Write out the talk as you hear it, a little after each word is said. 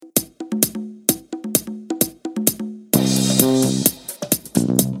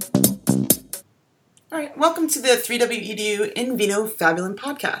Welcome to the 3WEDU In Vino Fabulum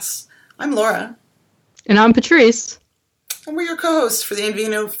podcast. I'm Laura. And I'm Patrice. And we're your co-hosts for the In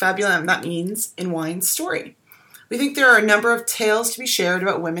Vino Fabulum, that means In Wine Story. We think there are a number of tales to be shared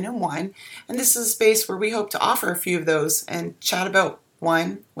about women in wine, and this is a space where we hope to offer a few of those and chat about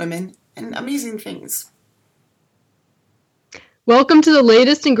wine, women, and amazing things. Welcome to the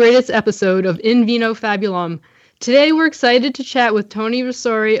latest and greatest episode of In Vino Fabulum. Today we're excited to chat with Toni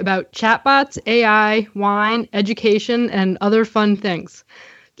Ristori about chatbots, AI, wine, education, and other fun things.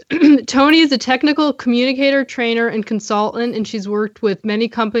 Toni is a technical communicator, trainer, and consultant, and she's worked with many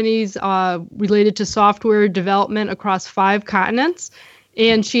companies related to software development across 5 continents.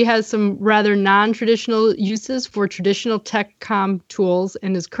 And she has some rather non-traditional uses for traditional tech comm tools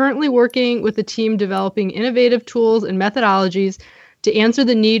and is currently working with a team developing innovative tools and methodologies to answer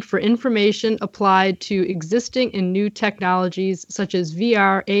the need for information applied to existing and new technologies such as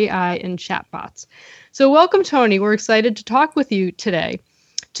VR, AI, and chatbots. So welcome, Toni. We're excited to talk with you today.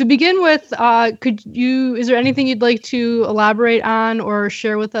 To begin with, is there anything you'd like to elaborate on or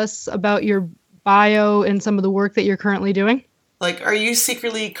share with us about your bio and some of the work that you're currently doing? Like, are you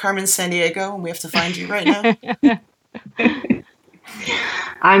secretly Carmen Sandiego and we have to find you right now?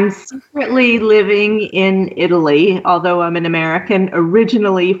 I'm secretly living in Italy, although I'm an American,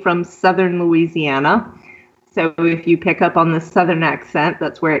 originally from southern Louisiana. So if you pick up on the southern accent,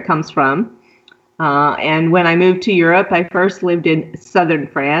 that's where it comes from. And when I moved to Europe, I first lived in southern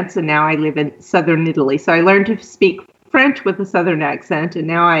France, and now I live in southern Italy. So I learned to speak French with a southern accent, and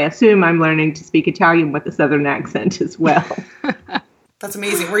now I assume I'm learning to speak Italian with a southern accent as well. That's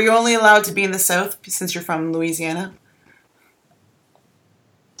amazing. Were you only allowed to be in the South since you're from Louisiana?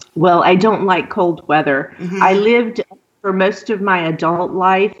 Well, I don't like cold weather. Mm-hmm. I lived for most of my adult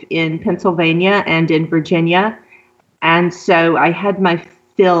life in Pennsylvania and in Virginia, and so I had my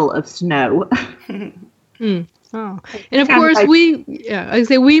fill of snow. Oh, and of course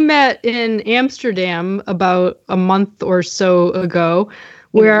we met in Amsterdam about a month or so ago,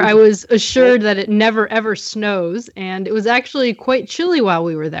 where I was assured that it never ever snows, and it was actually quite chilly while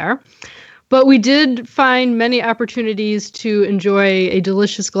we were there. But we did find many opportunities to enjoy a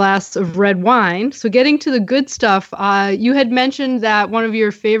delicious glass of red wine. So getting to the good stuff, you had mentioned that one of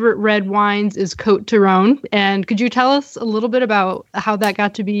your favorite red wines is Côtes du Rhône. And could you tell us a little bit about how that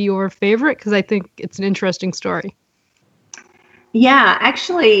got to be your favorite? Because I think it's an interesting story. Yeah,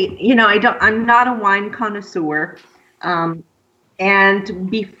 actually, I'm not a wine connoisseur. And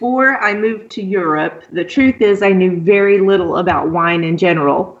before I moved to Europe, the truth is I knew very little about wine in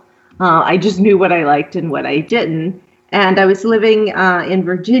general. I just knew what I liked and what I didn't. And I was living in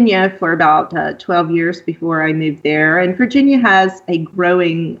Virginia for about 12 years before I moved there. And Virginia has a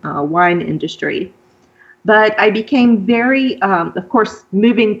growing wine industry. But I became very, of course,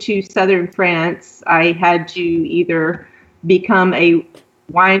 moving to southern France, I had to either become a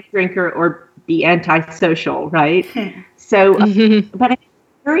wine drinker or be antisocial, right? So, but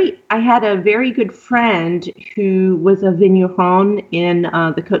I had a very good friend who was a vigneron in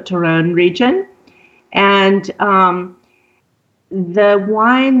the Côtes du Rhône region. And the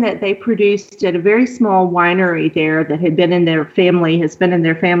wine that they produced at a very small winery there that has been in their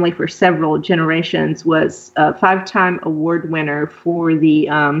family for several generations was a 5-time award winner for the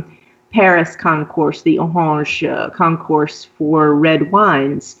Paris concours, the Orange concours for red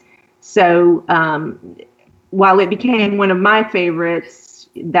wines. So while it became one of my favorites,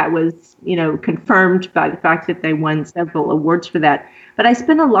 that was, confirmed by the fact that they won several awards for that. But I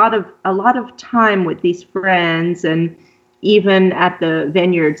spent a lot of time with these friends, and even at the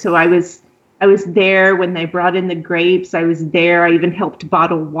vineyard. So I was there when they brought in the grapes. I was there. I even helped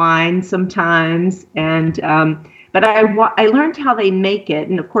bottle wine sometimes, and but I learned how they make it,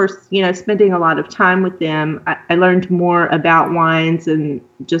 and of course, spending a lot of time with them, I learned more about wines and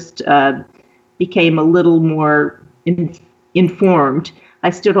just became a little more informed. I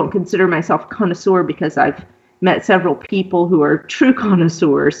still don't consider myself a connoisseur because I've met several people who are true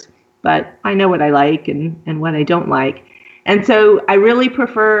connoisseurs, but I know what I like and what I don't like. And so I really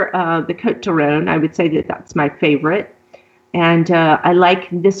prefer the Côtes du Rhône. I would say that that's my favorite. And I like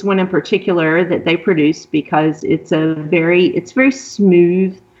this one in particular that they produce because it's very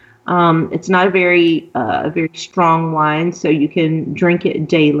smooth. It's not a very strong wine, so you can drink it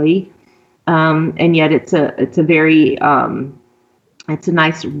daily. And yet it's a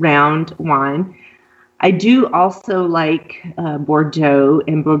nice round wine. I do also like Bordeaux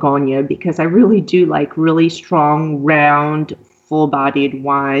and Bourgogne because I really do like really strong, round, full-bodied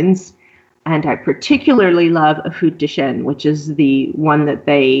wines. And I particularly love a Fût de Chêne, which is the one that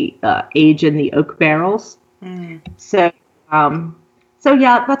they age in the oak barrels. So So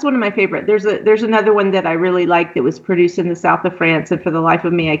yeah, that's one of my favorite. There's another one that I really like that was produced in the south of France, and for the life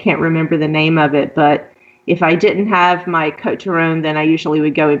of me, I can't remember the name of it. But if I didn't have my Côte Rhône, then I usually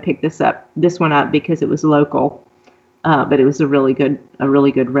would go and pick this one up because it was local. But it was a really good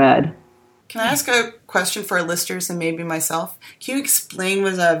red. Can I ask a question for our listeners and maybe myself? Can you explain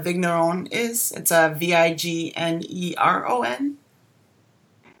what a vigneron is? It's a vigneron.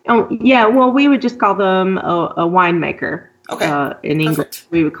 Oh yeah, well we would just call them a winemaker. Okay. In English, Perfect.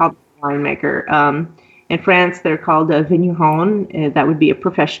 we would call them a winemaker. In France, they're called a vigneron. That would be a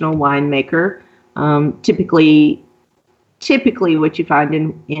professional winemaker. Typically, what you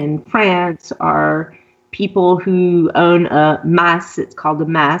find in France are people who own a mas. It's called a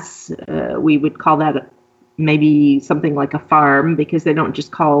mas. We would call that maybe something like a farm because they don't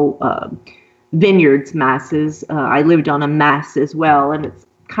just call vineyards masses. I lived on a mas as well, and it's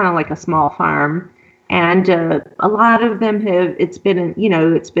kind of like a small farm. And a lot of them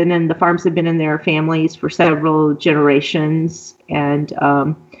the farms have been in their families for several generations. And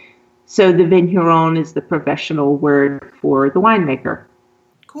so the vigneron is the professional word for the winemaker.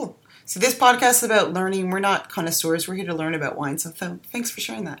 Cool. So this podcast is about learning. We're not connoisseurs. We're here to learn about wine. So thanks for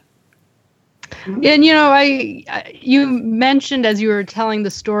sharing that. And you mentioned as you were telling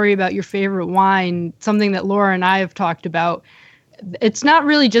the story about your favorite wine, something that Laura and I have talked about. It's not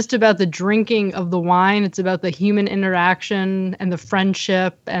really just about the drinking of the wine. It's about the human interaction and the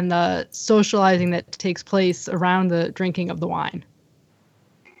friendship and the socializing that takes place around the drinking of the wine.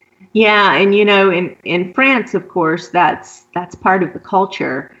 Yeah, and in France, of course, that's part of the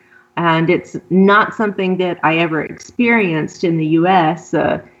culture, and it's not something that I ever experienced in the U.S.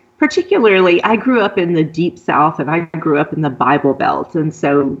 Particularly, I grew up in the Deep South, and I grew up in the Bible Belt, and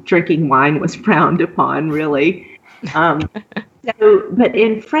so drinking wine was frowned upon, really. But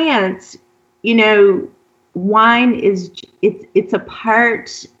in France, wine it's a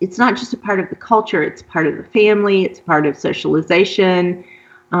part. It's not just a part of the culture; it's part of the family. It's part of socialization.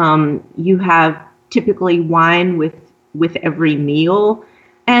 You have typically wine with every meal,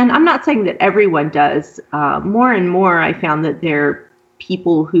 and I'm not saying that everyone does. More and more, I found that there are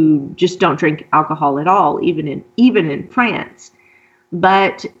people who just don't drink alcohol at all, even in France.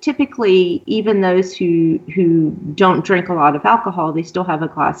 But typically, even those who don't drink a lot of alcohol, they still have a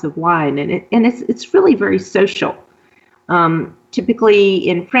glass of wine, and it's really very social. Typically,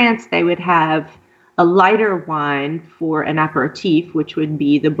 in France, they would have a lighter wine for an aperitif, which would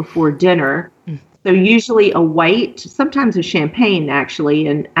be the before dinner. So usually a white, sometimes a champagne, actually,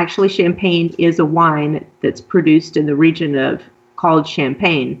 and actually champagne is a wine that's produced in the region called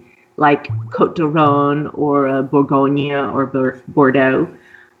Champagne, like Côte d'Rhône or Bourgogne or Bordeaux.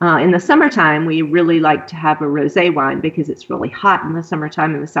 In the summertime, we really like to have a rosé wine because it's really hot in the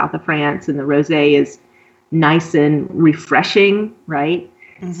summertime in the south of France, and the rosé is nice and refreshing, right?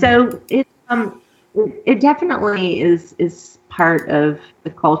 Mm-hmm. So it definitely is part of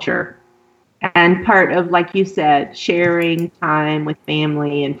the culture and part of, like you said, sharing time with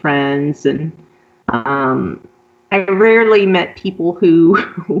family and friends. And I rarely met people who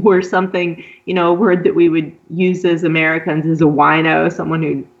were something, a word that we would use as Americans as a wino, someone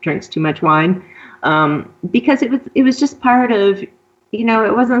who drinks too much wine, because it was just part of,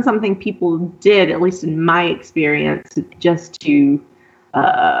 it wasn't something people did, at least in my experience, just to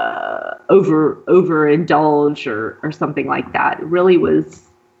overindulge or something like that. It really was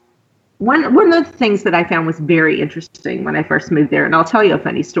one of the things that I found was very interesting when I first moved there, and I'll tell you a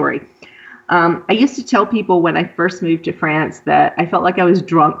funny story. I used to tell people when I first moved to France that I felt like I was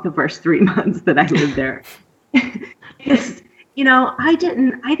drunk the first 3 months that I lived there. Because, I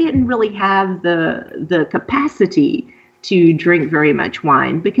didn't really have the capacity to drink very much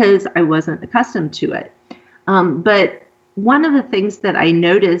wine because I wasn't accustomed to it. But one of the things that I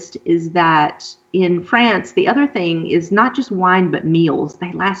noticed is that in France, the other thing is not just wine, but meals.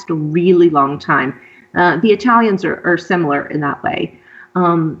 They last a really long time. The Italians are similar in that way.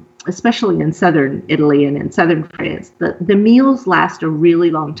 Especially in southern Italy and in southern France, the meals last a really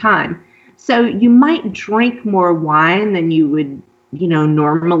long time. So you might drink more wine than you would,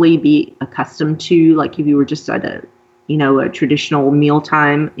 normally be accustomed to, like if you were just at a traditional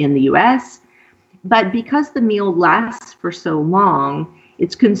mealtime in the U.S. But because the meal lasts for so long,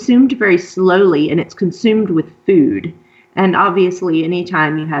 it's consumed very slowly and it's consumed with food. And obviously,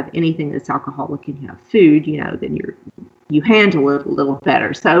 anytime you have anything that's alcoholic and you have food, then you handle it a little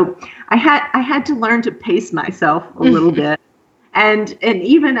better. So I had to learn to pace myself a little bit. And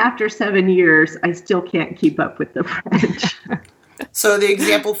even after 7 years, I still can't keep up with the French. So the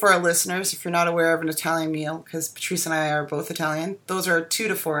example for our listeners, if you're not aware of an Italian meal, because Patrice and I are both Italian, those are 2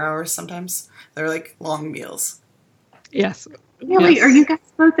 to 4 hours sometimes. They're like long meals. Yes. Really? Yes. Are you guys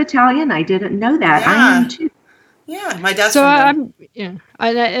both Italian? I didn't know that. Yeah. I am too. Yeah, my dad's So from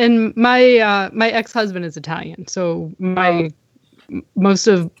I'm and my ex-husband is Italian. So most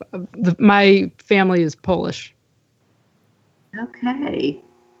of my family is Polish. Okay.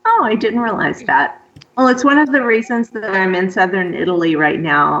 Oh, I didn't realize that. Well, it's one of the reasons that I'm in southern Italy right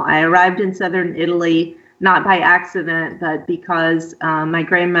now. I arrived in southern Italy not by accident, but because my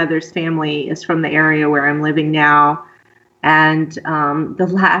grandmother's family is from the area where I'm living now. And the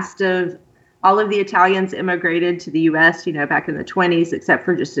last of all of the Italians immigrated to the U.S., back in the 20s, except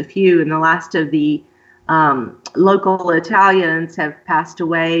for just a few. And the last of the local Italians have passed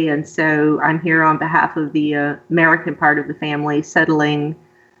away. And so I'm here on behalf of the American part of the family, settling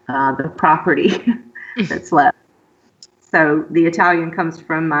the property that's left. So the Italian comes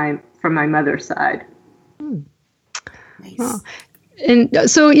from my mother's side. Nice. Well, and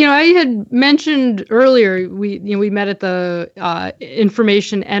so, I had mentioned earlier, we met at the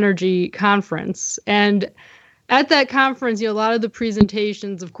Information Energy Conference. And at that conference, a lot of the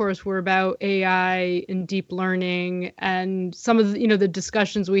presentations, of course, were about AI and deep learning. And some of the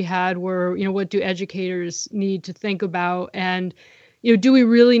discussions we had were, what do educators need to think about? And, do we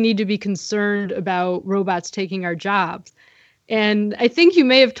really need to be concerned about robots taking our jobs? And I think you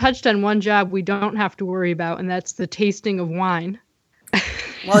may have touched on one job we don't have to worry about, and that's the tasting of wine.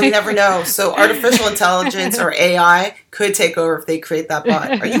 Well, you never know. So artificial intelligence or AI could take over if they create that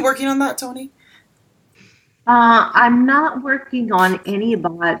bot. Are you working on that, Tony? I'm not working on any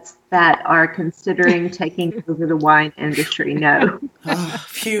bots that are considering taking over the wine industry. No. Oh,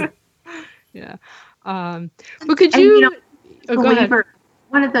 phew. Yeah. But could you... go ahead.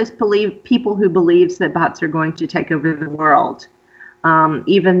 One of those people who believes that bots are going to take over the world.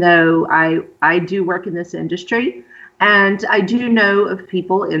 Even though I do work in this industry, and I do know of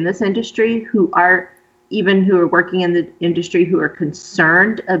people in this industry who are working in the industry who are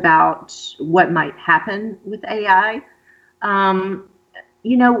concerned about what might happen with AI.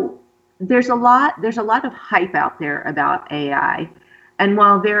 There's a lot of hype out there about AI. And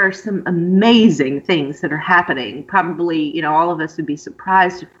while there are some amazing things that are happening, probably, all of us would be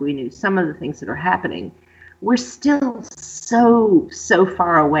surprised if we knew some of the things that are happening. We're still so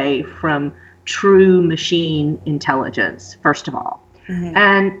far away from true machine intelligence, first of all. Mm-hmm.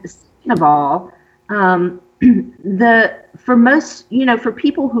 And second of all, for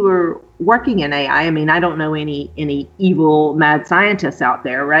people who are working in AI, I mean, I don't know any evil mad scientists out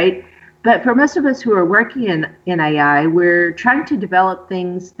there, right? But for most of us who are working in AI, we're trying to develop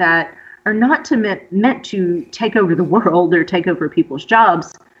things that are not meant to take over the world or take over people's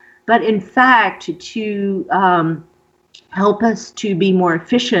jobs, but in fact to help us to be more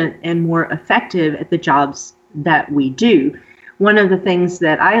efficient and more effective at the jobs that we do. One of the things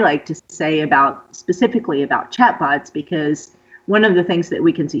that I like to say specifically about chatbots, because one of the things that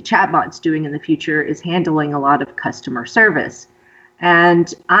we can see chatbots doing in the future is handling a lot of customer service.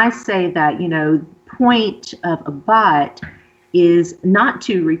 And I say that, point of a bot is not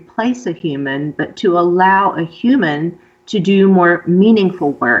to replace a human, but to allow a human to do more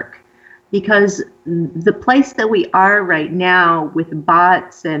meaningful work. Because the place that we are right now with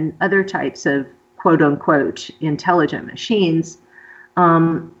bots and other types of quote unquote intelligent machines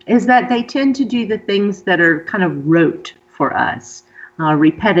is that they tend to do the things that are kind of rote for us,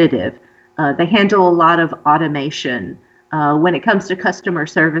 repetitive. They handle a lot of automation. When it comes to customer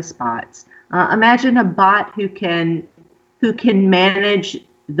service bots, imagine a bot who can manage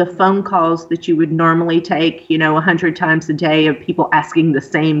the phone calls that you would normally take, 100 times a day of people asking the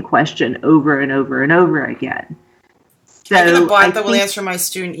same question over and over and over again. So can I get a bot that will answer my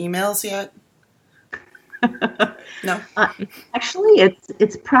student emails yet? No. Actually,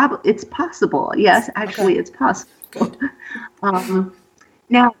 it's possible. Yes, actually, okay. It's possible. Good.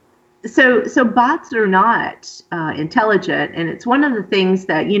 Now. So bots are not intelligent, and it's one of the things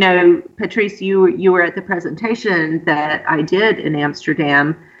that, Patrice, you were at the presentation that I did in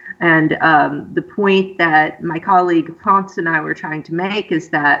Amsterdam, and the point that my colleague Ponce and I were trying to make is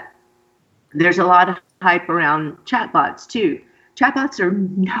that there's a lot of hype around chatbots too. Chatbots are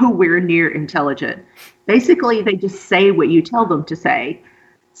nowhere near intelligent. Basically, they just say what you tell them to say.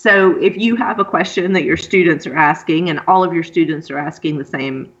 So if you have a question that your students are asking, and all of your students are asking the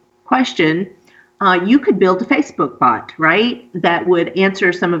same question, you could build a Facebook bot, right? That would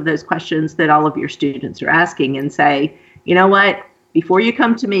answer some of those questions that all of your students are asking and say, you know what, before you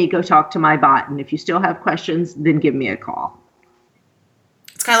come to me, go talk to my bot. And if you still have questions, then give me a call.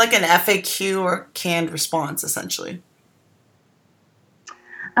 It's kind of like an FAQ or canned response, essentially.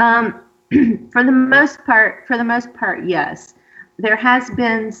 For the most part, yes. There has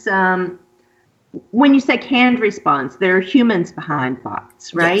been some when you say canned response, there are humans behind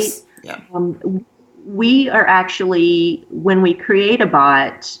bots, right? Yes. Yeah. We are actually, when we create a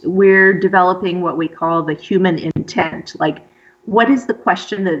bot, we're developing what we call the human intent. Like, what is the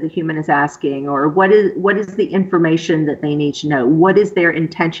question that the human is asking, or what is the information that they need to know? What is their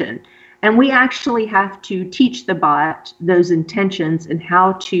intention? And we actually have to teach the bot those intentions and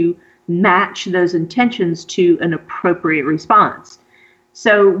how to match those intentions to an appropriate response.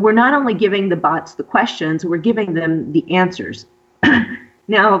 So we're not only giving the bots the questions, we're giving them the answers.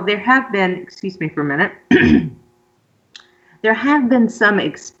 Now, there have been, excuse me for a minute, there have been some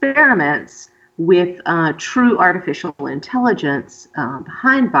experiments with true artificial intelligence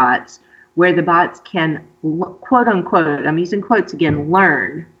behind bots, where the bots can, quote unquote, I'm using quotes again,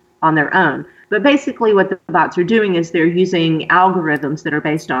 learn on their own. But basically what the bots are doing is they're using algorithms that are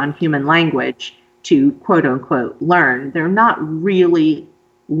based on human language to, quote unquote, learn. They're not really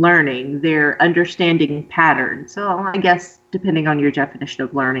learning, they're understanding patterns. So I guess depending on your definition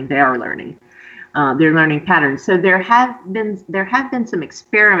of learning, they are learning. They're learning patterns. So there have been some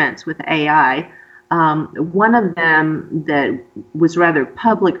experiments with AI. One of them that was rather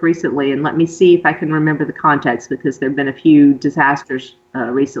public recently, and let me see if I can remember the context, because there have been a few disasters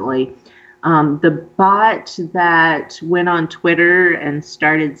recently. The bot that went on Twitter and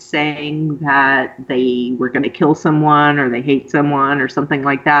started saying that they were going to kill someone or they hate someone or something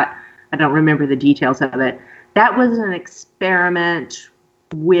like that. I don't remember the details of it. That was an experiment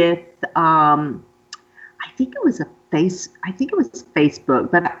with, I think it was Facebook,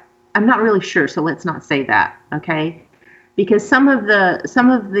 but I'm not really sure. So let's not say that, okay? Because some of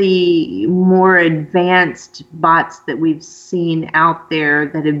the more advanced bots that we've seen out there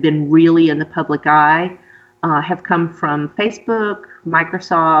that have been really in the public eye have come from Facebook,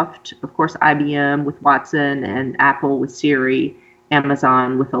 Microsoft, of course IBM with Watson, and Apple with Siri,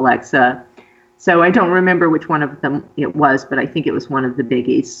 Amazon with Alexa. So I don't remember which one of them it was, but I think it was one of the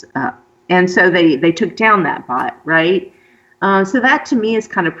biggies. And so they took down that bot, right? So that to me is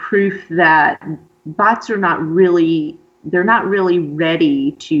kind of proof that bots are not really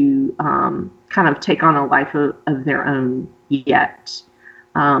ready to kind of take on a life of their own yet.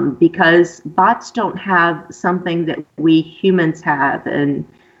 Because bots don't have something that we humans have, and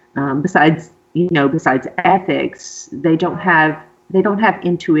besides ethics, they don't have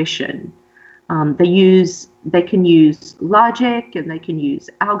intuition. They can use logic and they can use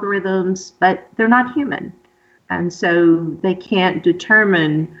algorithms, but they're not human. And so they can't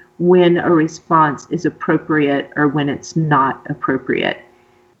determine when a response is appropriate or when it's not appropriate.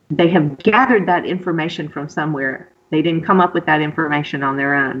 They have gathered that information from somewhere. They didn't come up with that information on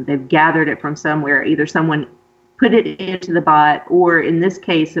their own. They've gathered it from somewhere. Either someone put it into the bot, or in this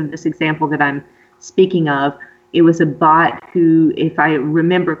case of this example that I'm speaking of, it was a bot who, if I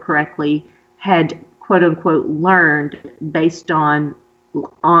remember correctly, had quote unquote learned based on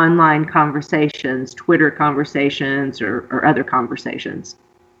online conversations, Twitter conversations, or other conversations.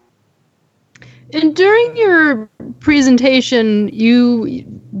 And during your presentation, you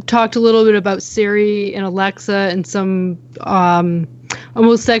talked a little bit about Siri and Alexa and some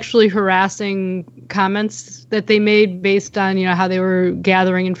almost sexually harassing comments that they made based on, how they were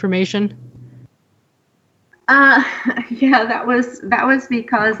gathering information. Yeah, that was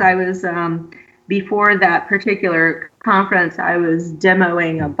because I was before that particular conference, I was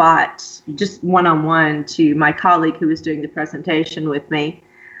demoing a bot just one-on-one to my colleague who was doing the presentation with me.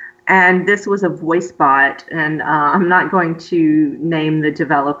 And this was a voice bot, and I'm not going to name the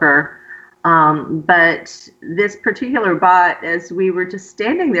developer, but this particular bot, as we were just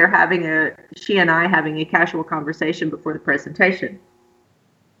standing there she and I having a casual conversation before the presentation,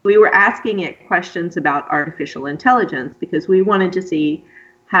 we were asking it questions about artificial intelligence because we wanted to see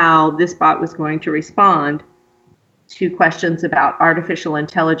how this bot was going to respond to questions about artificial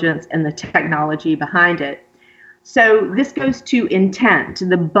intelligence and the technology behind it. So this goes to intent.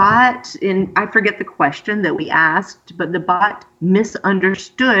 The bot, I forget the question that we asked, but the bot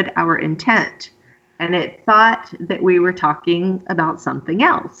misunderstood our intent. And it thought that we were talking about something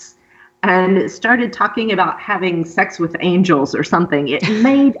else. And it started talking about having sex with angels or something. It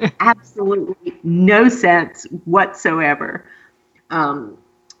made absolutely no sense whatsoever.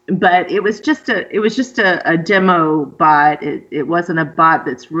 But it was just a demo bot. It wasn't a bot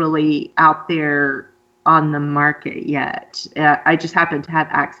that's really out there on the market yet. I just happened to have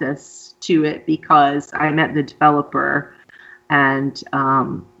access to it because I met the developer and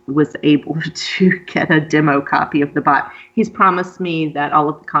was able to get a demo copy of the bot. He's promised me that all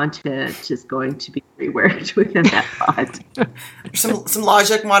of the content is going to be reworked within that bot. Some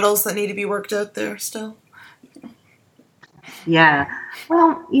logic models that need to be worked out there still. Yeah.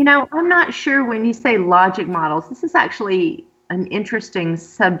 Well, I'm not sure when you say logic models, this is actually an interesting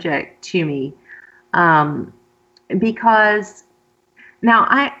subject to me, um, because now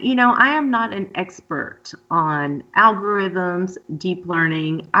I am not an expert on algorithms, deep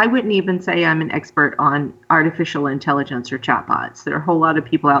learning. I wouldn't even say I'm an expert on artificial intelligence or chatbots. There are a whole lot of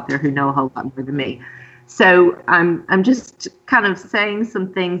people out there who know a whole lot more than me. So I'm just kind of saying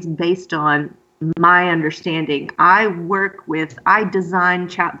some things based on my understanding. I design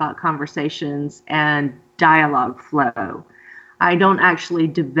chatbot conversations and dialogue flow. I don't actually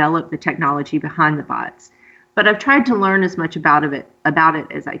develop the technology behind the bots, but I've tried to learn as much about it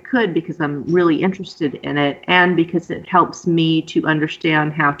as I could because I'm really interested in it, and because it helps me to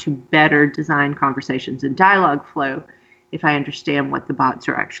understand how to better design conversations and dialogue flow if I understand what the bots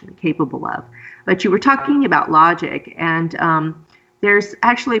are actually capable of. But you were talking about logic, and there's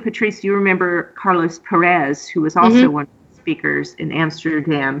actually, Patrice, you remember Carlos Perez, who was also one of the speakers in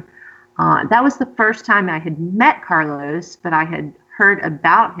Amsterdam. That was the first time I had met Carlos, but I had heard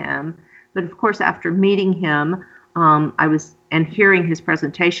about him. But of course, after meeting him, and hearing his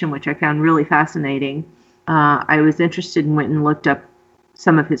presentation, which I found really fascinating, I was interested and went and looked up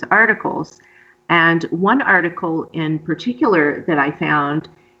some of his articles. And one article in particular that I found,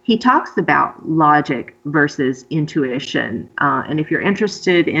 he talks about logic versus intuition. And if you're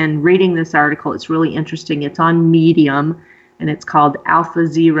interested in reading this article, it's really interesting. It's on Medium, and it's called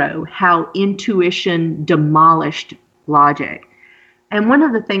AlphaZero: How Intuition Demolished Logic. And one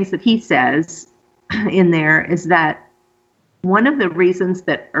of the things that he says in there is that one of the reasons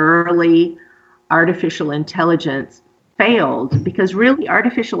that early artificial intelligence failed, because really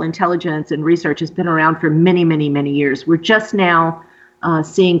artificial intelligence and research has been around for many, many, many years. We're just now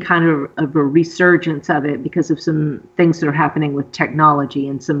seeing kind of a resurgence of it because of some things that are happening with technology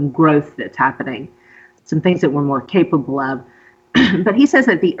and some growth that's happening, some things that we're more capable of. But he says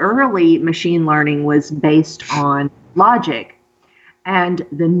that the early machine learning was based on logic, and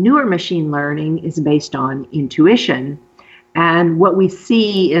the newer machine learning is based on intuition. And what we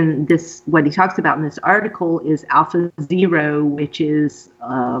see in this, what he talks about in this article, is AlphaZero, which is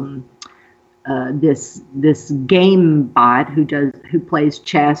this game bot who plays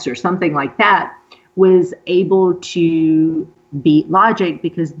chess or something like that, was able to beat logic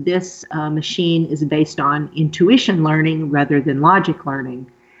because this machine is based on intuition learning rather than logic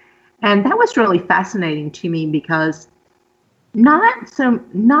learning. And that was really fascinating to me because not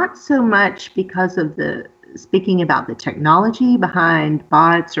so much because of speaking about the technology behind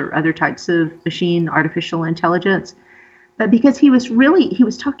bots or other types of machine artificial intelligence, but because he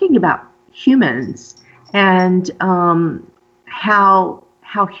was talking about humans and how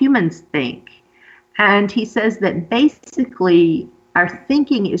humans think. And he says that basically our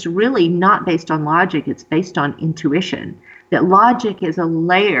thinking is really not based on logic, it's based on intuition, that logic is a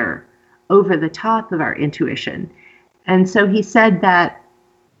layer over the top of our intuition. And so he said that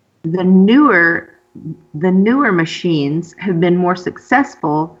the newer machines have been more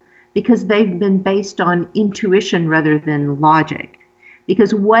successful because they've been based on intuition rather than logic.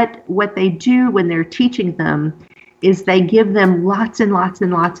 Because what they do when they're teaching them is they give them lots and lots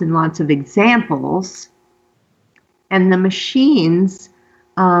and lots and lots of examples, and the machines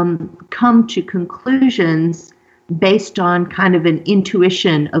come to conclusions based on kind of an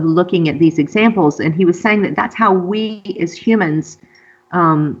intuition of looking at these examples. And he was saying that that's how we as humans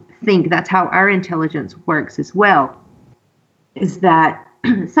think, that's how our intelligence works as well, is that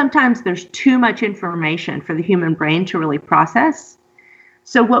sometimes there's too much information for the human brain to really process.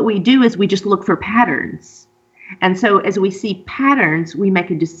 So what we do is we just look for patterns. And so as we see patterns, we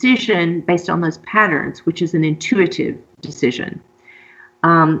make a decision based on those patterns, which is an intuitive decision.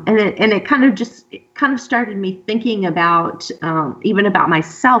 And it kind of started me thinking about even about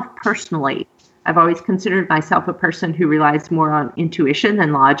myself personally. I've always considered myself a person who relies more on intuition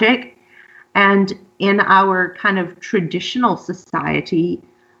than logic. And in our kind of traditional society,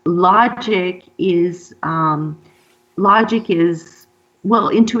 logic is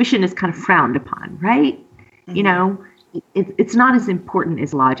intuition is kind of frowned upon, right? Mm-hmm. It's not as important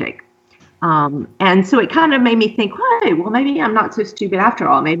as logic. And so it kind of made me think, hey, well, maybe I'm not so stupid after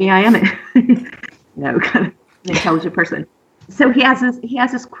all. Maybe I am kind of an intelligent person. So he has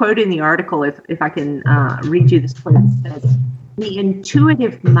this quote in the article, if I can read you this quote. It says, "The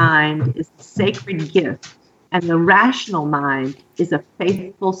intuitive mind is a sacred gift, and the rational mind is a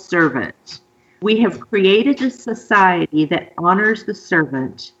faithful servant. We have created a society that honors the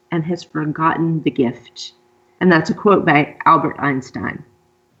servant and has forgotten the gift." And that's a quote by Albert Einstein.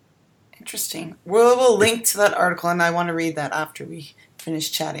 Interesting. We'll link to that article, and I want to read that after we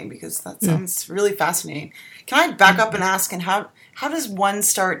finish chatting because that sounds really fascinating. Can I back up and ask, and how does one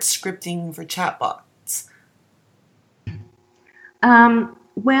start scripting for chatbots?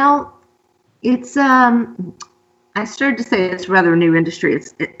 Well, it's I started to say it's a rather new industry.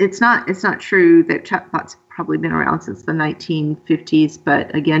 It's not true that chatbots have probably been around since the 1950s,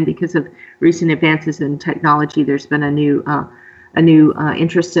 but again, because of recent advances in technology, there's been a new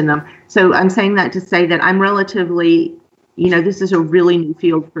interest in them. So I'm saying that to say that I'm relatively, this is a really new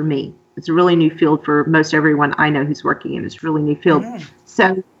field for me. It's a really new field for most everyone I know who's working in. It's a really new field.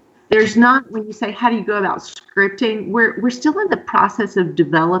 So there's not, when you say, how do you go about scripting? We're still in the process of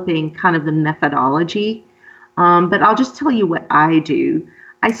developing kind of the methodology. But I'll just tell you what I do.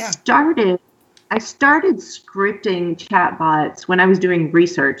 I started scripting chatbots when I was doing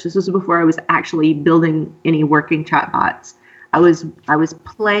research. This was before I was actually building any working chatbots. I was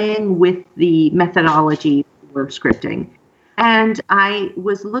playing with the methodology for scripting. And I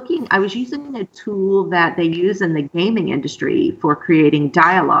was using a tool that they use in the gaming industry for creating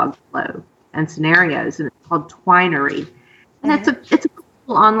dialogue flow and scenarios, and it's called Twinery. And it's a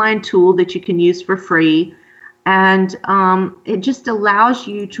cool online tool that you can use for free. And it just allows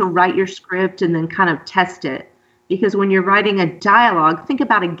you to write your script and then kind of test it. Because when you're writing a dialogue, think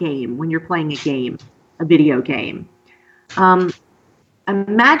about a game, when you're playing a video game.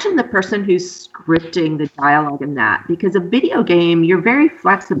 Imagine the person who's scripting the dialogue in that. Because a video game, you're very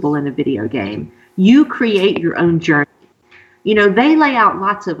flexible in a video game. You create your own journey. They lay out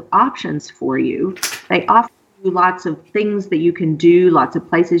lots of options for you. They offer you lots of things that you can do, lots of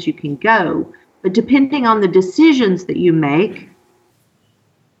places you can go. But depending on the decisions that you make,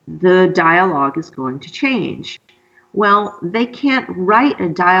 the dialogue is going to change. Well, they can't write a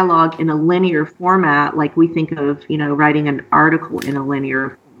dialogue in a linear format like we think of, writing an article in a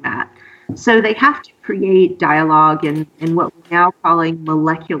linear format. So they have to create dialogue in what we're now calling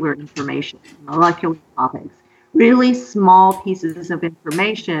molecular information, molecular topics, really small pieces of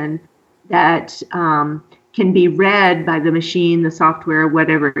information that can be read by the machine, the software,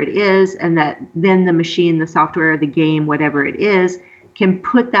 whatever it is, and that then the machine, the software, the game, whatever it is, can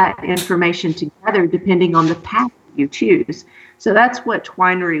put that information together depending on the path you choose. So that's what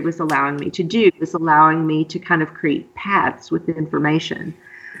Twinery was allowing me to do, was allowing me to kind of create paths with information.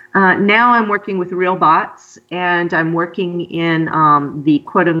 Now I'm working with real bots, and I'm working in the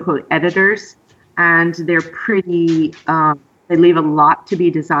quote-unquote editors, and they're pretty... they leave a lot to be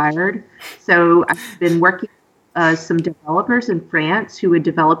desired. So I've been working with some developers in France who would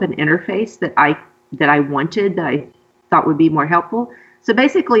develop an interface that I wanted, that I thought would be more helpful. So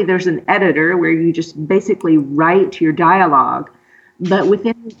basically, there's an editor where you just basically write your dialogue, but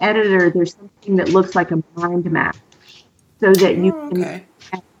within the editor, there's something that looks like a mind map, so that you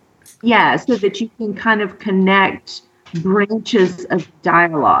so that you can kind of connect branches of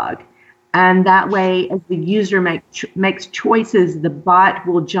dialogue. And that way, as the user makes choices, the bot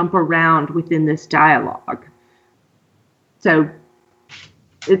will jump around within this dialogue. So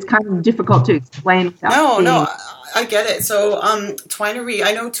it's kind of difficult to explain. No, I get it. So Twinery,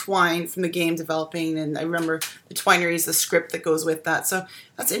 I know Twine from the game developing, and I remember the Twinery is the script that goes with that. So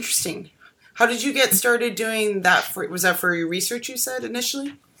that's interesting. How did you get started doing that? Was that for your research, you said,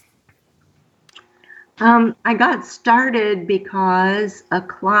 initially? I got started because a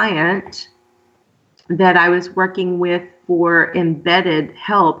client that I was working with for embedded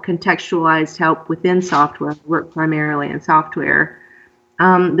help, contextualized help within software, work primarily in software.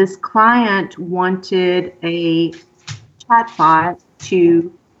 This client wanted a chatbot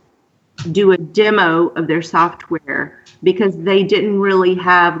to do a demo of their software because they didn't really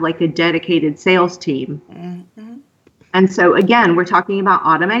have like a dedicated sales team. Mm-hmm. And so again, we're talking about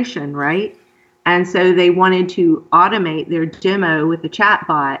automation, right? And so they wanted to automate their demo with a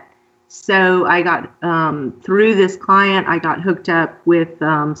chatbot. So I got, through this client, I got hooked up with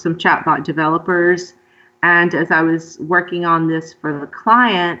some chatbot developers. And as I was working on this for the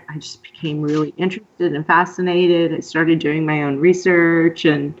client, I just became really interested and fascinated. I started doing my own research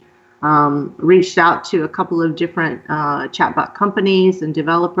and reached out to a couple of different chatbot companies and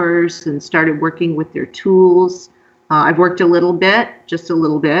developers and started working with their tools. I've worked just a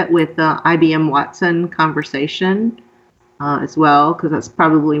little bit with IBM Watson Conversation as well, because that's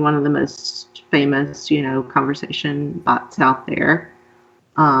probably one of the most famous, conversation bots out there.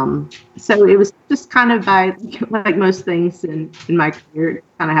 So it was just kind of by, like most things in my career, it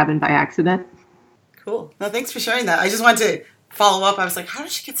kind of happened by accident. Cool. No, thanks for sharing that. I just wanted to follow up. I was like, how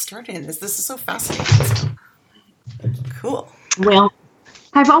did she get started in this? This is so fascinating. Cool. Well,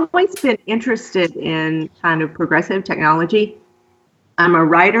 I've always been interested in kind of progressive technology. I'm a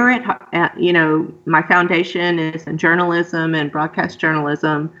writer my foundation is in journalism and broadcast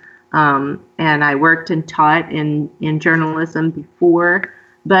journalism. And I worked and taught in journalism before.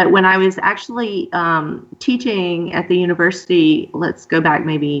 But when I was actually teaching at the university, let's go back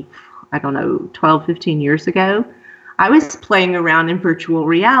maybe, 12, 15 years ago, I was playing around in virtual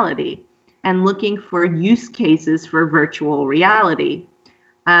reality and looking for use cases for virtual reality.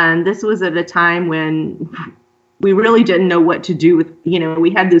 And this was at a time when we really didn't know what to do with, we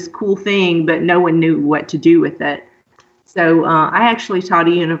had this cool thing, but no one knew what to do with it. So I actually taught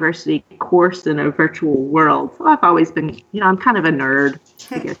a university course in a virtual world. So I've always been, I'm kind of a nerd.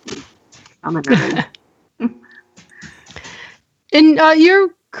 I guess I'm a nerd. And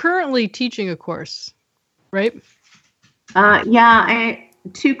you're currently teaching a course, right?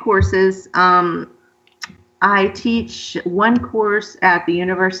 Two courses. I teach one course at the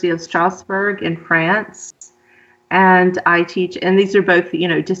University of Strasbourg in France. And I teach, and these are both,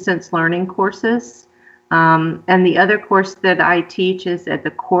 distance learning courses. And the other course that I teach is at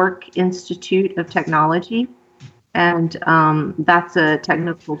the Cork Institute of Technology. And that's a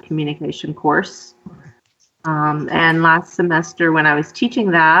technical communication course. And last semester when I was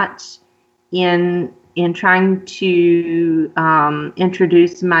teaching that, in trying to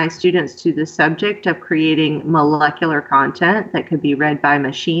introduce my students to the subject of creating molecular content that could be read by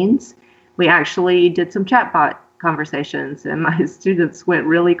machines, we actually did some chatbot conversations, and my students went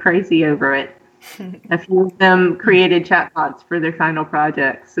really crazy over it. A few of them created chatbots for their final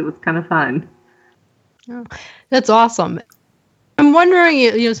projects. It was kind of fun. Oh, that's awesome. I'm wondering,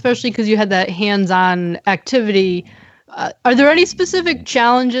 especially because you had that hands-on activity, are there any specific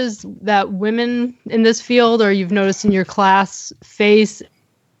challenges that women in this field, or you've noticed in your class, face,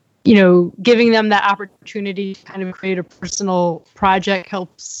 giving them that opportunity to kind of create a personal project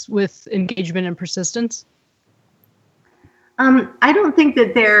helps with engagement and persistence? I don't think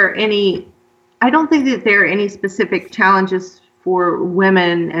that there are any specific challenges for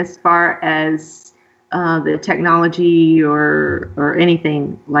women as far as the technology or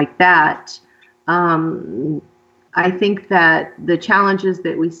anything like that. I think that the challenges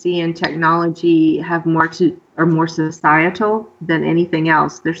that we see in technology are more societal than anything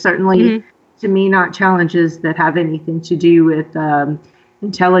else. They're certainly, to me, not challenges that have anything to do with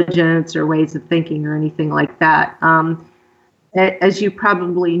intelligence or ways of thinking or anything like that. As you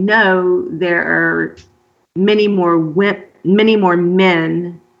probably know, there are many more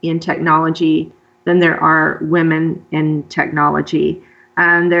men in technology than there are women in technology.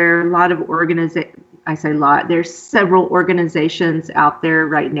 And there are a lot of there's several organizations out there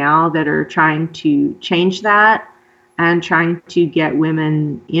right now that are trying to change that and trying to get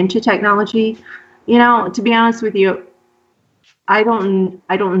women into technology. To be honest with you, I don't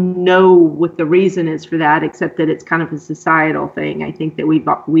know what the reason is for that, except that it's kind of a societal thing. I think that we've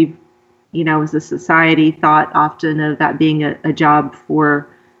as a society thought often of that being a job for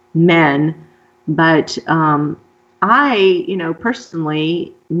men. But I,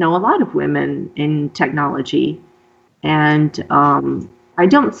 personally know a lot of women in technology, and I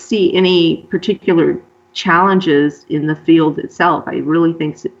don't see any particular challenges in the field itself. I really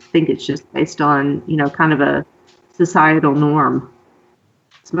think it's just based on, kind of a societal norm.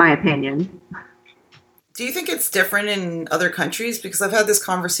 It's my opinion. Do you think it's different in other countries? Because I've had this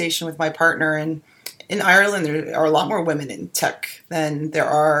conversation with my partner, and in Ireland there are a lot more women in tech than there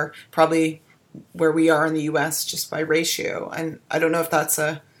are probably where we are in the US, just by ratio. And I don't know if that's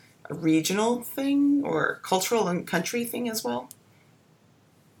a regional thing or cultural and country thing as well.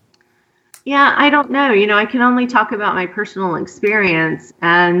 Yeah, I don't know. I can only talk about my personal experience,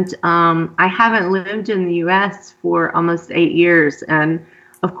 and I haven't lived in the U.S. for almost 8 years. And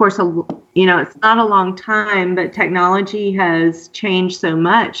of course, it's not a long time, but technology has changed so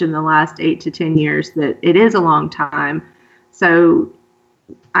much in the last 8 to 10 years that it is a long time. So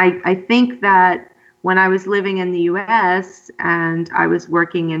I think that when I was living in the U.S. and I was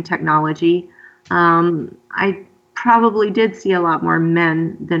working in technology, I probably did see a lot more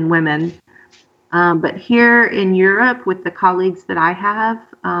men than women. But here in Europe, with the colleagues that I have,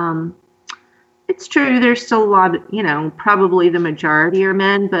 it's true. There's still a lot of, probably the majority are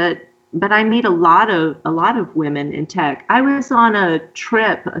men, but I meet a lot of women in tech. I was on a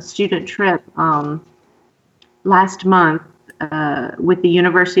student trip, last month with the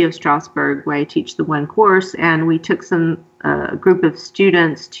University of Strasbourg, where I teach the one course, and we took a group of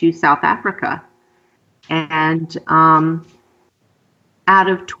students to South Africa, and out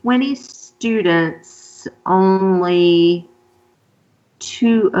of 20 students, only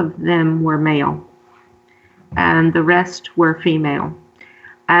 2 of them were male, and the rest were female.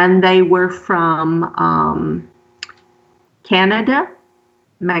 And they were from Canada,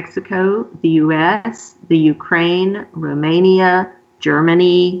 Mexico, the US, the Ukraine, Romania,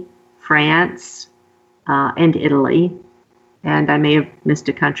 Germany, France, and Italy. And I may have missed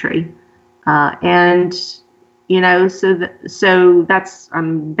a country. So that's,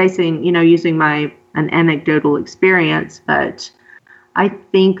 I'm basing, using an anecdotal experience, but I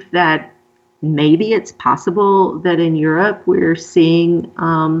think that maybe it's possible that in Europe we're seeing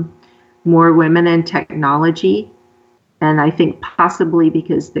more women in technology. And I think possibly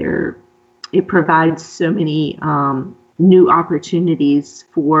because it provides so many new opportunities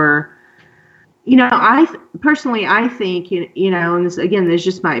for, I think, and this, again, this is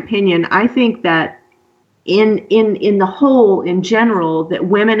just my opinion. I think that in the whole, in general, that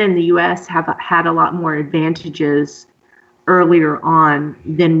women in the U.S. have had a lot more advantages earlier on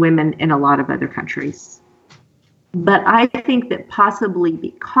than women in a lot of other countries. But I think that possibly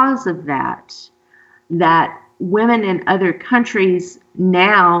because of that women in other countries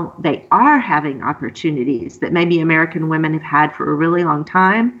now, they are having opportunities that maybe American women have had for a really long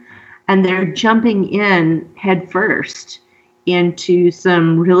time, and they're jumping in head first into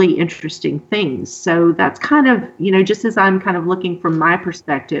some really interesting things. So that's kind of, just as I'm kind of looking from my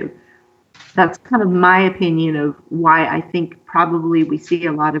perspective, that's kind of my opinion of why I think probably we see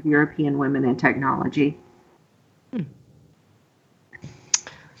a lot of European women in technology.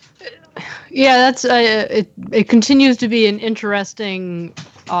 Yeah, that's it continues to be an interesting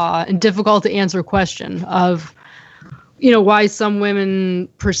and difficult to answer question of, why some women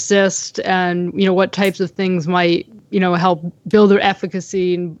persist and, what types of things might, help build their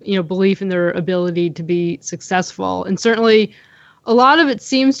efficacy and, belief in their ability to be successful. And certainly a lot of it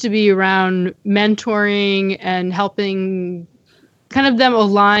seems to be around mentoring and helping kind of them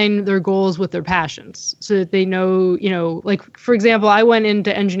align their goals with their passions so that they know, like, for example, I went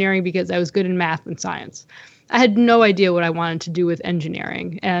into engineering because I was good in math and science. I had no idea what I wanted to do with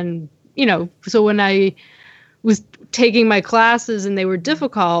engineering. And, so when I was taking my classes and they were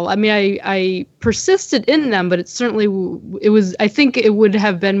difficult, I mean, I persisted in them, but I think it would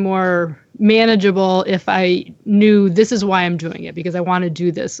have been more manageable if I knew this is why I'm doing it, because I want to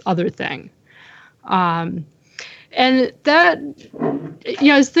do this other thing. And that,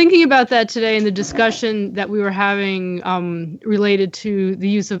 I was thinking about that today in the discussion that we were having related to the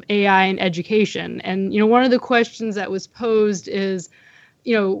use of AI in education. And, one of the questions that was posed is,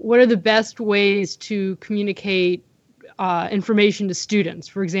 what are the best ways to communicate information to students?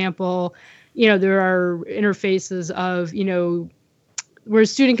 For example, there are interfaces of, where a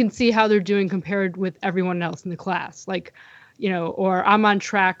student can see how they're doing compared with everyone else in the class, like, or I'm on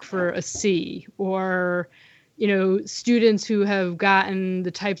track for a C, or students who have gotten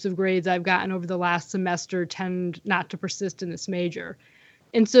the types of grades I've gotten over the last semester tend not to persist in this major.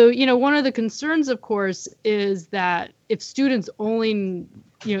 And so, one of the concerns, of course, is that if students only,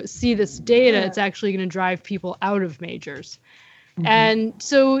 see this data, it's actually going to drive people out of majors. Mm-hmm. And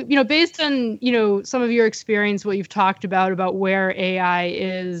so, based on, some of your experience, what you've talked about where AI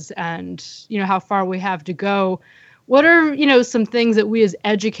is and, how far we have to go, what are, some things that we as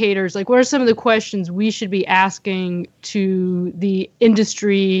educators, like what are some of the questions we should be asking to the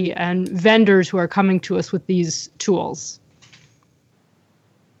industry and vendors who are coming to us with these tools?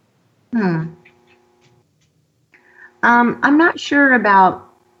 I'm not sure about,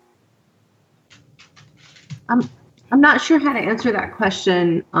 I'm not sure how to answer that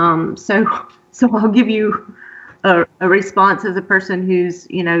question. So I'll give you a response as a person who's,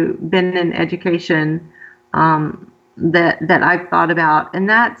 been in education, that I've thought about, and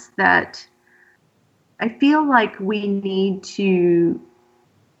that's that I feel like we need to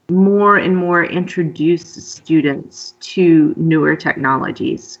more and more introduce students to newer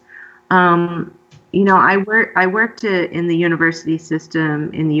technologies. I worked in the university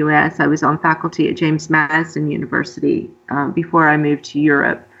system in the U.S. I was on faculty at James Madison University before I moved to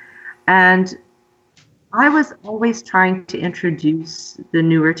Europe, and I was always trying to introduce the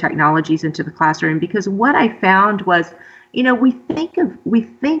newer technologies into the classroom, because what I found was, we think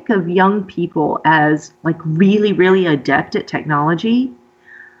of young people as like really, really adept at technology.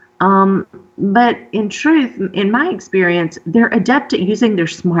 But in truth, in my experience, they're adept at using their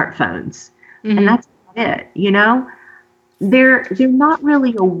smartphones. Mm-hmm. And that's it, They're not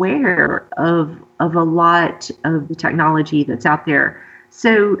really aware of a lot of the technology that's out there.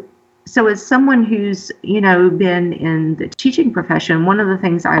 So as someone who's, been in the teaching profession, one of the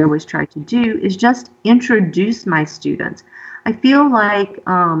things I always try to do is just introduce my students. I feel like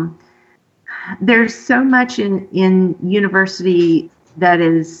there's so much in university that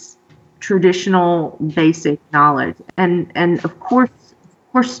is traditional basic knowledge. And of course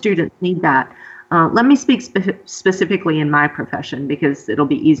students need that. Let me speak specifically in my profession because it'll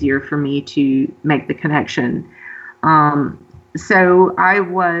be easier for me to make the connection. So I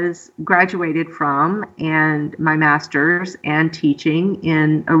was graduated from and my master's and teaching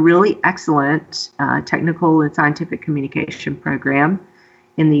in a really excellent technical and scientific communication program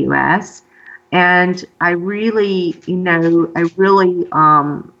in the U.S. And I really,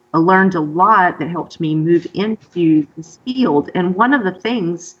 learned a lot that helped me move into this field. And one of the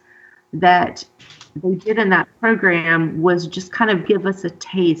things that they did in that program was just kind of give us a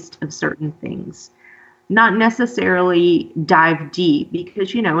taste of certain things. Not necessarily dive deep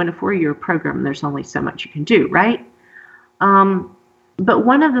because, in a 4-year program, there's only so much you can do, right? But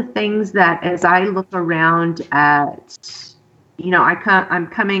one of the things that as I look around at, I'm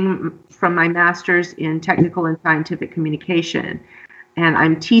coming from my master's in technical and scientific communication, and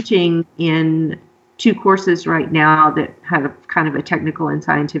I'm teaching in 2 courses right now that have kind of a technical and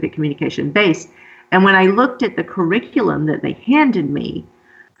scientific communication base. And when I looked at the curriculum that they handed me,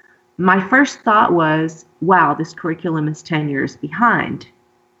 my first thought was, wow, this curriculum is 10 years behind.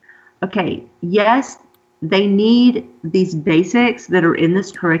 Okay, yes, they need these basics that are in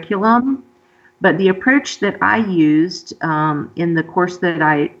this curriculum, but the approach that I used in the course that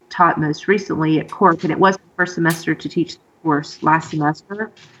I taught most recently at Cork, and it was the first semester to teach the course last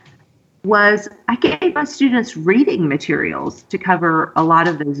semester, was I gave my students reading materials to cover a lot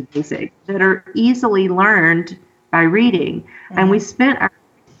of those basics that are easily learned by reading. Mm-hmm. And we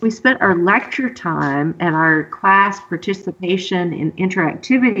spent our lecture time and our class participation and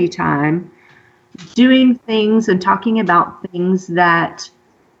interactivity time doing things and talking about things that,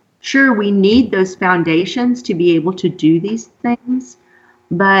 sure, we need those foundations to be able to do these things,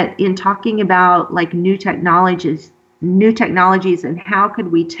 but in talking about like new technologies and how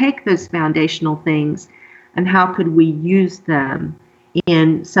could we take those foundational things and how could we use them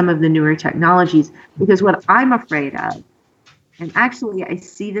in some of the newer technologies? Because what I'm afraid of, and actually I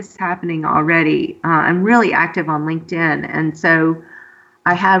see this happening already, I'm really active on LinkedIn, and so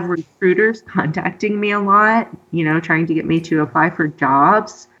I have recruiters contacting me a lot, trying to get me to apply for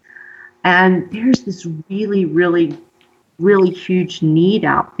jobs. And there's this really, really, really huge need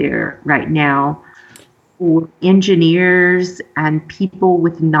out there right now for engineers and people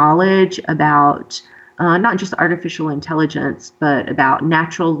with knowledge about not just artificial intelligence, but about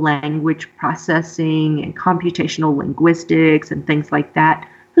natural language processing and computational linguistics and things like that.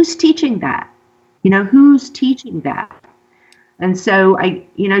 Who's teaching that? Who's teaching that? And so I,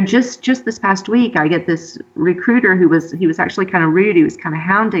 just this past week, I get this recruiter he was actually kind of rude. He was kind of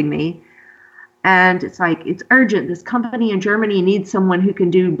hounding me. And it's like, it's urgent. This company in Germany needs someone who can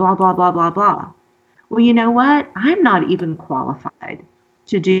do blah, blah, blah, blah, blah. Well, you know what? I'm not even qualified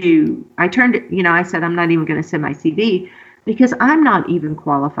to do, I said, I'm not even going to send my CV because I'm not even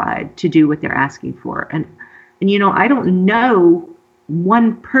qualified to do what they're asking for. And I don't know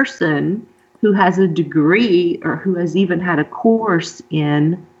one person who has a degree or who has even had a course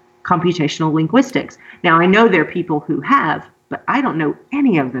in computational linguistics. Now, I know there are people who have, but I don't know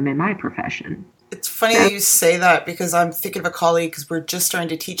any of them in my profession. It's funny that you say that because I'm thinking of a colleague because we're just starting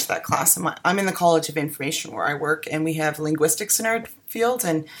to teach that class. I'm in the College of Information where I work, and we have linguistics in our field.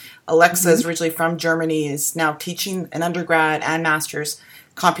 And Alexa is originally from Germany, is now teaching an undergrad and master's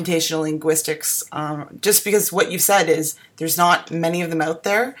computational linguistics. Just because what you said is there's not many of them out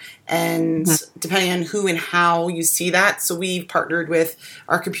there, and depending on who and how you see that. So we've partnered with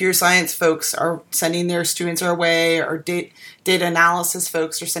our computer science folks are sending their students our way, our data analysis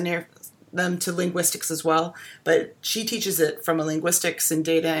folks are sending them to linguistics as well, but she teaches it from a linguistics and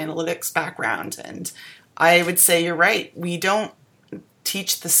data analytics background. And I would say you're right. We don't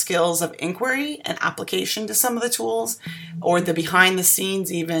teach the skills of inquiry and application to some of the tools, or the behind the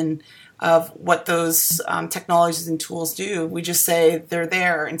scenes even of what those technologies and tools do. We just say they're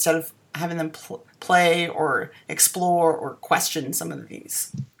there instead of having them play or explore or question some of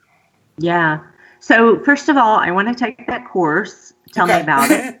these. Yeah. So first of all, I want to take that course. Tell me about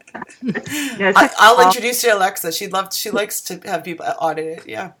it. I'll introduce you to Alexa. She likes to have people audit it.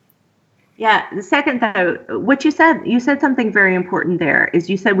 Yeah. Yeah. The second, though, what you said something very important there. Is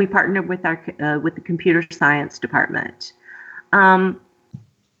you said we partnered with with the computer science department. My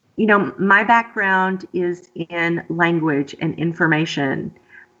background is in language and information,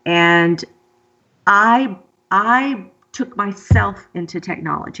 and I took myself into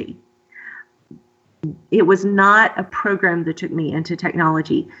technology. It was not a program that took me into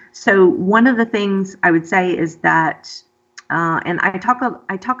technology. So one of the things I would say is that, and I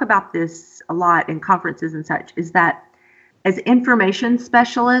talk about this a lot in conferences and such, is that as information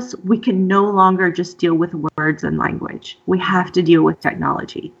specialists, we can no longer just deal with words and language. We have to deal with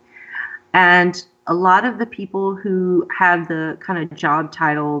technology. And a lot of the people who have the kind of job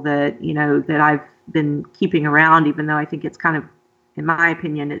title that, that I've been keeping around, even though I think it's kind of, in my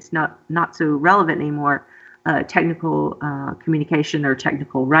opinion, it's not so relevant anymore, technical communication or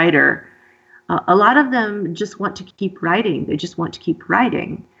technical writer, a lot of them just want to keep writing. They just want to keep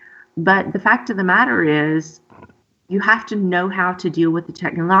writing. But the fact of the matter is, you have to know how to deal with the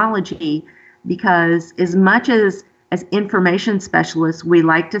technology, because as much as information specialists, we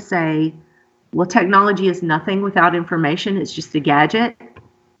like to say, well, technology is nothing without information. It's just a gadget.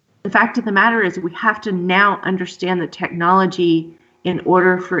 The fact of the matter is, we have to now understand the technology in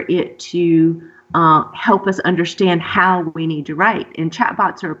order for it to help us understand how we need to write. And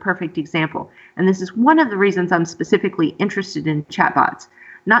chatbots are a perfect example. And this is one of the reasons I'm specifically interested in chatbots.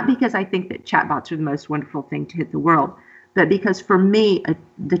 Not because I think that chatbots are the most wonderful thing to hit the world, but because for me,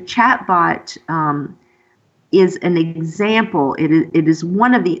 the chatbot is an example. It is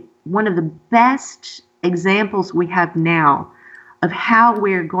one of the best examples we have now of how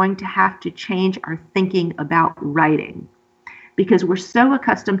we're going to have to change our thinking about writing, because we're so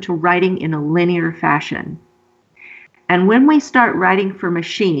accustomed to writing in a linear fashion. And when we start writing for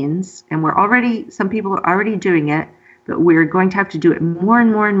machines, and some people are already doing it, but we're going to have to do it more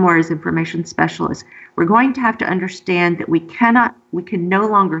and more and more as information specialists. We're going to have to understand that we can no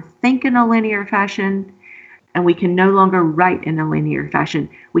longer think in a linear fashion, and we can no longer write in a linear fashion.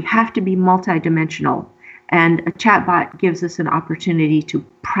 We have to be multidimensional. And a chatbot gives us an opportunity to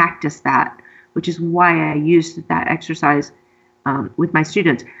practice that, which is why I used that exercise with my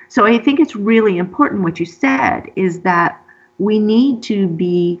students. So I think it's really important what you said, is that we need to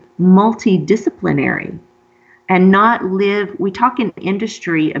be multidisciplinary and not live. We talk in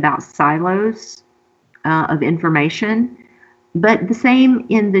industry about silos of information, but the same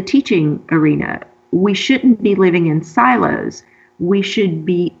in the teaching arena. We shouldn't be living in silos. We should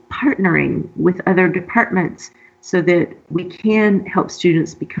be partnering with other departments so that we can help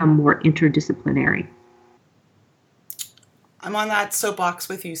students become more interdisciplinary. I'm on that soapbox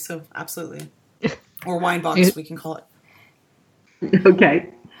with you, so absolutely. Or wine box, we can call it. Okay.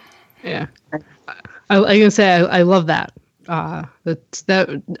 Yeah. I can say I love that.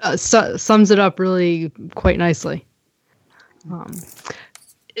 That sums it up really quite nicely.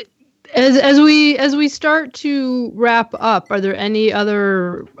 As we start to wrap up, are there any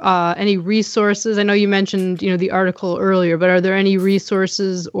other any resources? I know you mentioned the article earlier, but are there any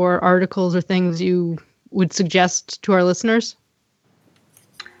resources or articles or things you would suggest to our listeners?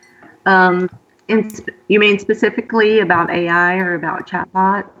 You mean specifically about AI or about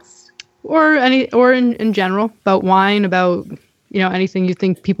chatbots? Or in general, about wine, about anything you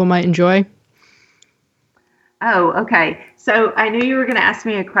think people might enjoy? Oh, okay. So I knew you were going to ask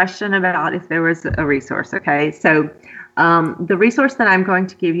me a question about if there was a resource. Okay. So the resource that I'm going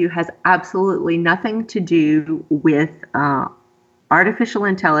to give you has absolutely nothing to do with artificial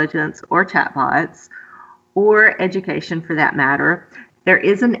intelligence or chatbots or education for that matter. There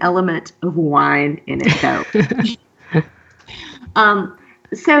is an element of wine in it though.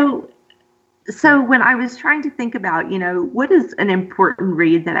 So when I was trying to think about, what is an important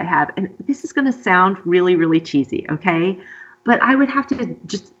read that I have, and this is going to sound really, really cheesy, okay? But I would have to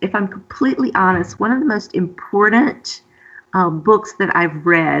just, if I'm completely honest, one of the most important books that I've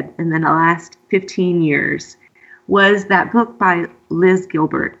read in the last 15 years was that book by Liz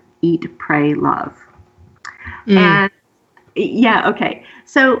Gilbert, Eat, Pray, Love. And yeah, okay.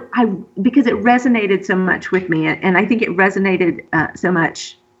 So because it resonated so much with me, and I think it resonated so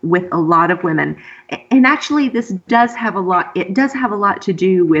much with a lot of women. And actually this does have a lot to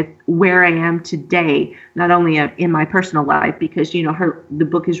do with where I am today, not only in my personal life, because the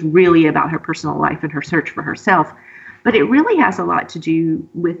book is really about her personal life and her search for herself, but it really has a lot to do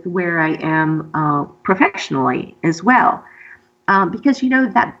with where I am professionally as well. Because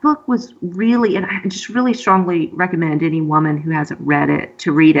that book was really, and I just really strongly recommend any woman who hasn't read it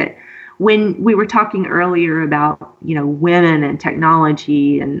to read it. When we were talking earlier about, women and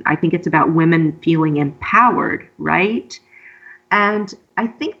technology, and I think it's about women feeling empowered, right? And I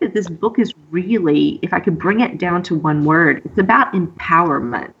think that this book is really, if I could bring it down to one word, it's about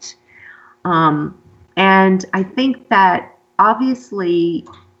empowerment. And I think that obviously,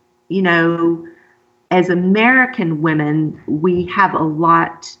 as American women, we have a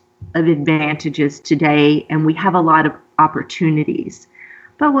lot of advantages today, and we have a lot of opportunities.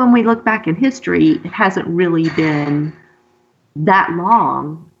 But when we look back in history, it hasn't really been that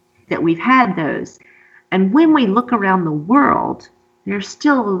long that we've had those. And when we look around the world, there's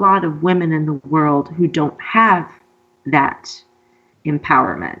still a lot of women in the world who don't have that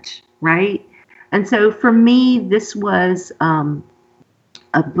empowerment, right? And so for me, this was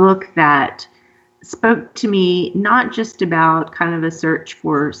a book that spoke to me, not just about kind of a search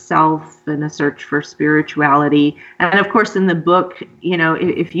for self and a search for spirituality. And of course, in the book, you know,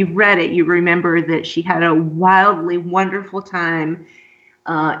 if you've read it, you remember that she had a wildly wonderful time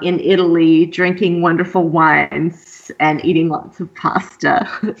in Italy, drinking wonderful wines and eating lots of pasta.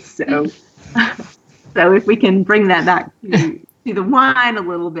 So if we can bring that back to the wine a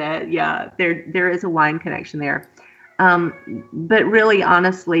little bit, yeah, there is a wine connection there. But really,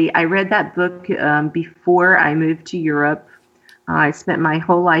 honestly, I read that book before I moved to Europe. I spent my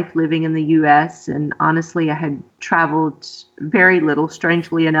whole life living in the U.S., and honestly, I had traveled very little.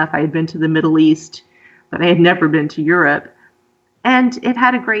 Strangely enough, I had been to the Middle East, but I had never been to Europe. And it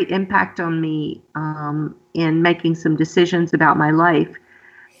had a great impact on me in making some decisions about my life.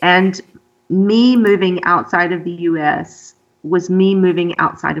 And me moving outside of the U.S. was me moving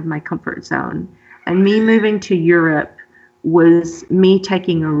outside of my comfort zone. And me moving to Europe was me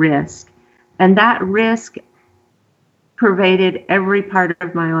taking a risk. And that risk pervaded every part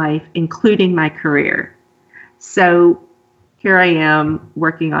of my life, including my career. So here I am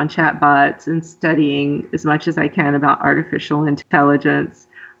working on chatbots and studying as much as I can about artificial intelligence.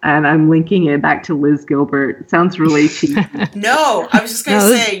 And I'm linking it back to Liz Gilbert. It sounds really cheap. No, I was just going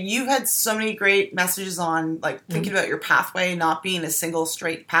to say, you've had so many great messages on, like, thinking about your pathway not being a single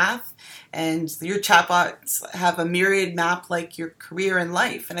straight path. And your chatbots have a myriad map like your career and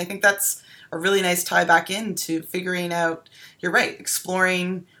life. And I think that's a really nice tie back into figuring out, you're right,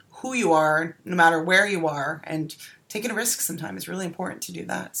 exploring who you are, no matter where you are, and taking a risk sometimes is really important to do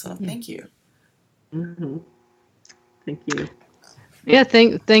that. So thank you. Mm-hmm. Thank you. Yeah,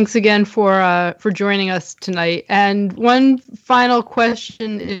 thanks again for joining us tonight. And one final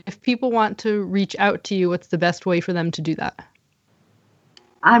question: if people want to reach out to you, what's the best way for them to do that?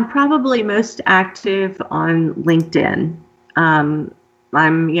 I'm probably most active on LinkedIn.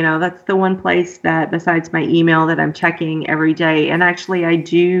 That's the one place that, besides my email, that I'm checking every day. And actually, I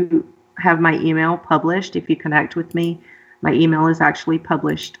do have my email published. If you connect with me, my email is actually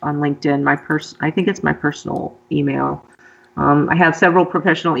published on LinkedIn. I think it's my personal email. I have several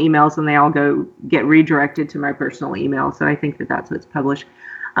professional emails, and they all get redirected to my personal email. So I think that's what's published.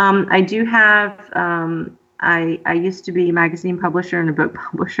 I do have. I used to be a magazine publisher and a book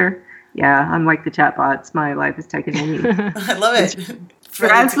publisher. Yeah, unlike the chatbots, my life has taken a new. I love it.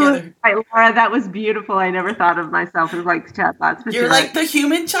 You're absolutely right, Laura. That was beautiful. I never thought of myself as like chatbots. You're like the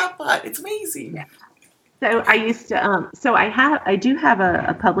human chatbot. It's amazing. Yeah. So I used to. I do have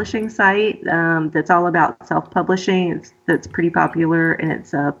a publishing site that's all about self-publishing. That's pretty popular, and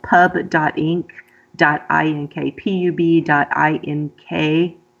it's pub.ink.ink,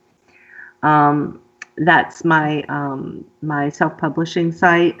 pub.ink. That's my self-publishing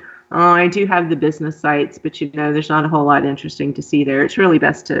site. I do have the business sites, but there's not a whole lot interesting to see there. It's really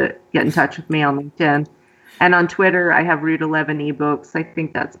best to get in touch with me on LinkedIn. And on Twitter, I have Route 11 eBooks. I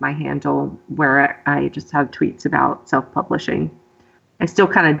think that's my handle, where I just have tweets about self-publishing. I still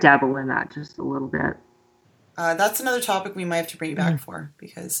kind of dabble in that just a little bit. That's another topic we might have to bring you back for,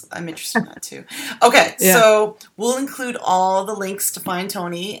 because I'm interested in that too. Okay, So we'll include all the links to find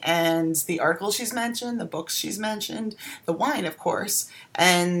Toni and the articles she's mentioned, the books she's mentioned, the wine, of course.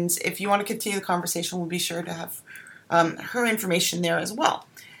 And if you want to continue the conversation, we'll be sure to have her information there as well.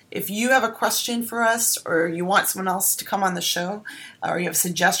 If you have a question for us, or you want someone else to come on the show, or you have a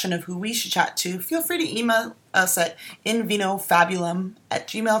suggestion of who we should chat to, feel free to email us at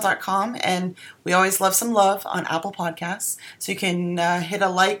invinofabulum@gmail.com. And we always love some love on Apple Podcasts. So you can hit a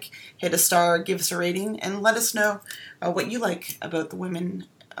like, hit a star, give us a rating, and let us know what you like about the women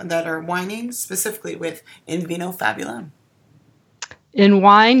that are wining, specifically with In Vino Fabulum. In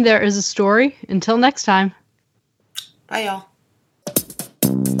wine, there is a story. Until next time. Bye, y'all.